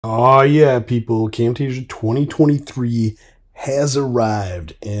Oh yeah, people, Camtasia 2023 has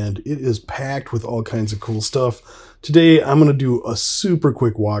arrived and it is packed with all kinds of cool stuff. Today I'm going to do a super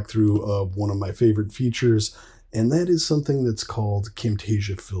quick walkthrough of one of my favorite features, and that is something that's called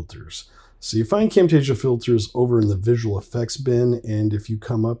Camtasia Filters. So you find Camtasia Filters over in the Visual Effects bin, and if you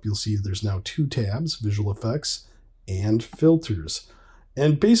come up you'll see there's now two tabs, Visual Effects and Filters.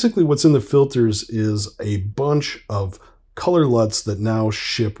 And basically what's in the filters is a bunch of color LUTs that now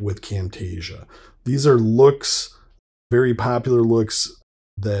ship with Camtasia. These are looks, very popular looks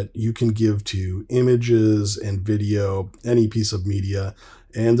that you can give to images and video, any piece of media,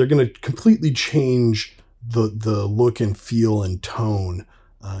 and they're going to completely change the look and feel and tone.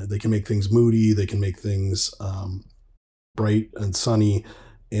 They can make things moody, they can make things bright and sunny,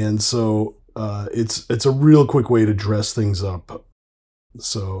 and so it's a real quick way to dress things up.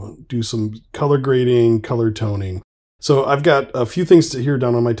 So do some color grading, color toning. So I've got a few things to here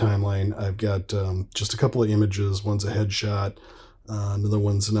down on my timeline. I've got just a couple of images. One's a headshot, another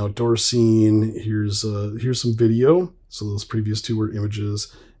one's an outdoor scene. Here's some video. So those previous two were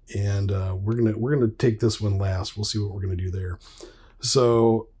images, and we're gonna take this one last. We'll see what we're gonna do there.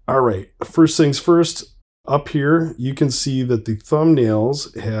 So all right, first things first. Up here, you can see that the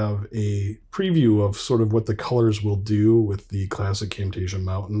thumbnails have a preview of sort of what the colors will do with the classic Camtasia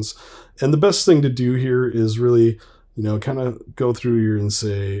mountains. And the best thing to do here is really, kind of go through here and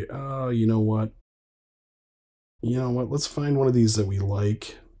say, oh, you know what, let's find one of these that we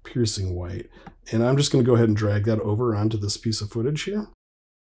like, piercing white. And I'm just going to go ahead and drag that over onto this piece of footage here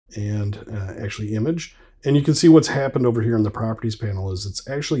and actually image. And you can see what's happened over here in the properties panel is it's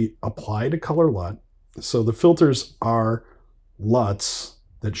actually applied a color LUT. So the filters are LUTs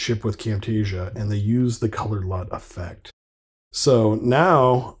that ship with Camtasia, and they use the color LUT effect. So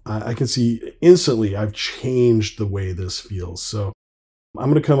now I can see instantly I've changed the way this feels. So I'm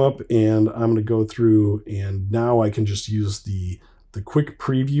going to come up and I'm going to go through, and now I can just use the quick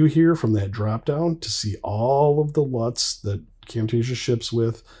preview here from that drop down to see all of the LUTs that Camtasia ships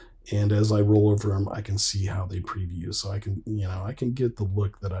with. And as I roll over them, I can see how they preview. So I can, I can get the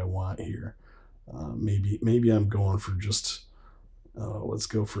look that I want here. Maybe I'm going for just, let's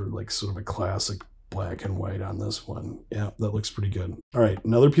go for like sort of a classic black and white on this one. Yeah, that looks pretty good. All right,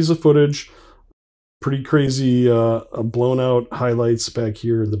 another piece of footage, pretty crazy, blown out highlights back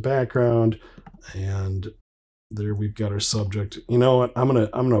here in the background. And there we've got our subject. You know what, I'm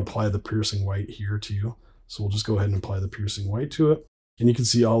gonna apply the piercing white here too. So we'll just go ahead and apply the piercing white to it. And you can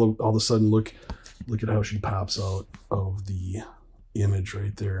see all of a sudden, look at how she pops out of the image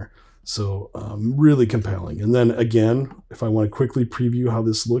right there. So really compelling. And then again, if I want to quickly preview how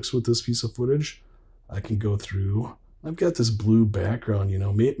this looks with this piece of footage, I can go through. I've got this blue background,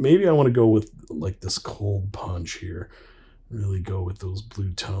 maybe I want to go with like this cold punch here, really go with those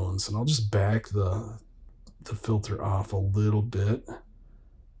blue tones. And I'll just back the filter off a little bit.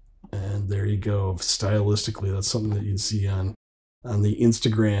 And there you go. Stylistically, that's something that you'd see on the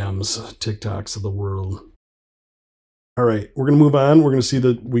Instagrams, TikToks of the world. All right, we're going to move on. We're going to see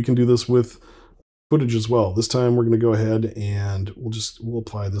that we can do this with footage as well. This time we're going to go ahead and we'll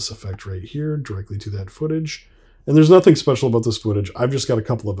apply this effect right here directly to that footage. And there's nothing special about this footage. I've just got a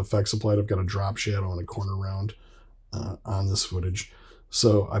couple of effects applied. I've got a drop shadow and a corner round on this footage.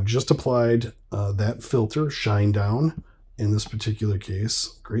 So I've just applied that filter, Shine Down, in this particular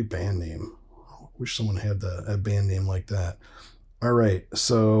case. Great band name. I wish someone had a band name like that. All right,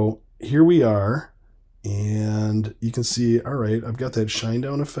 so here we are. And you can see, all right, I've got that shine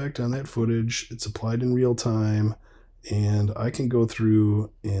down effect on that footage. It's applied in real time. And I can go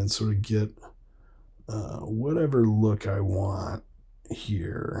through and sort of get whatever look I want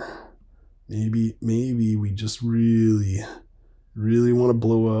here. Maybe we just really want to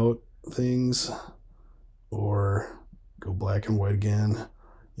blow out things or go black and white again.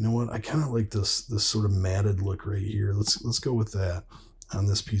 You know what? I kind of like this sort of matted look right here. Let's go with that on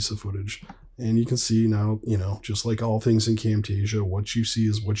this piece of footage. And you can see now, just like all things in Camtasia, what you see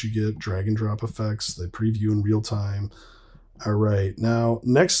is what you get. Drag and drop effects, they preview in real time. All right, now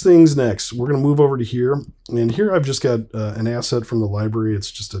next things next. We're going to move over to here. And here I've just got an asset from the library. It's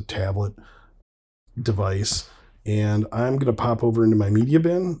just a tablet device. And I'm going to pop over into my media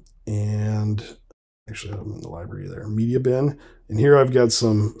bin. And actually, I'm in the library there, media bin. And here I've got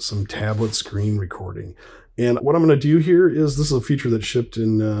some tablet screen recording. And what I'm going to do here is, this is a feature that shipped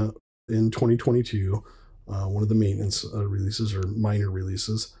in 2022, one of the maintenance releases or minor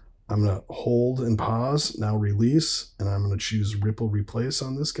releases. I'm going to hold and pause, now release, and I'm going to choose Ripple Replace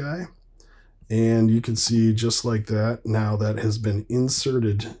on this guy. And you can see just like that, now that has been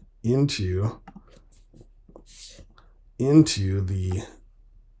inserted into the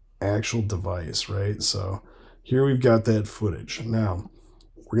actual device, right? So here we've got that footage. Now,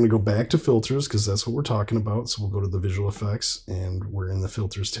 we're going to go back to filters because that's what we're talking about. So we'll go to the visual effects and we're in the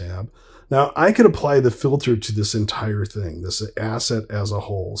filters tab. Now I could apply the filter to this entire thing, this asset as a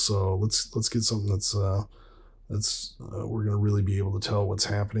whole. So let's get something that's we're going to really be able to tell what's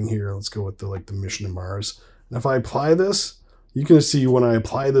happening here. Let's go with the mission to Mars. And if I apply this, you can see when I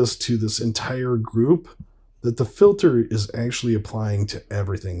apply this to this entire group that the filter is actually applying to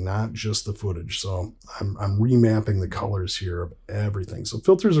everything, not just the footage. So I'm remapping the colors here of everything. So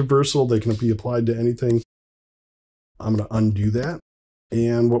filters are versatile. They can be applied to anything. I'm going to undo that.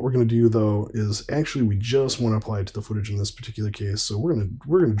 And what we're going to do though is actually we just want to apply it to the footage in this particular case. So we're going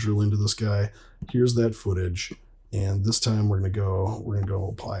to drill into this guy. Here's that footage. And this time we're going to go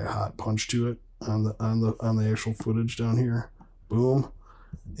apply a hot punch to it on the actual footage down here. Boom.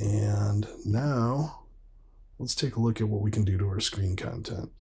 And now let's take a look at what we can do to our screen content.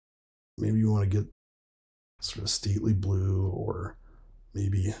 Maybe you want to get sort of stately blue, or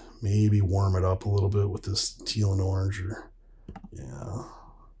maybe warm it up a little bit with this teal and orange, or yeah.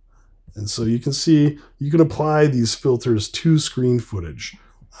 And so you can see you can apply these filters to screen footage.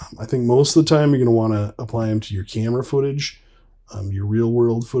 I think most of the time you're going to want to apply them to your camera footage, your real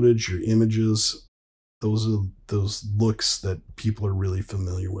world footage, your images. Those are those looks that people are really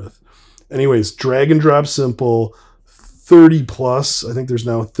familiar with. Anyways, drag and drop simple, 30 plus. I think there's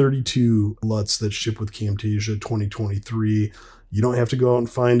now 32 LUTs that ship with Camtasia 2023. You don't have to go out and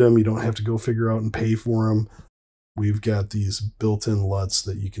find them. You don't have to go figure out and pay for them. We've got these built-in LUTs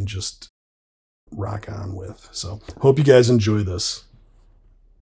that you can just rock on with. So hope you guys enjoy this.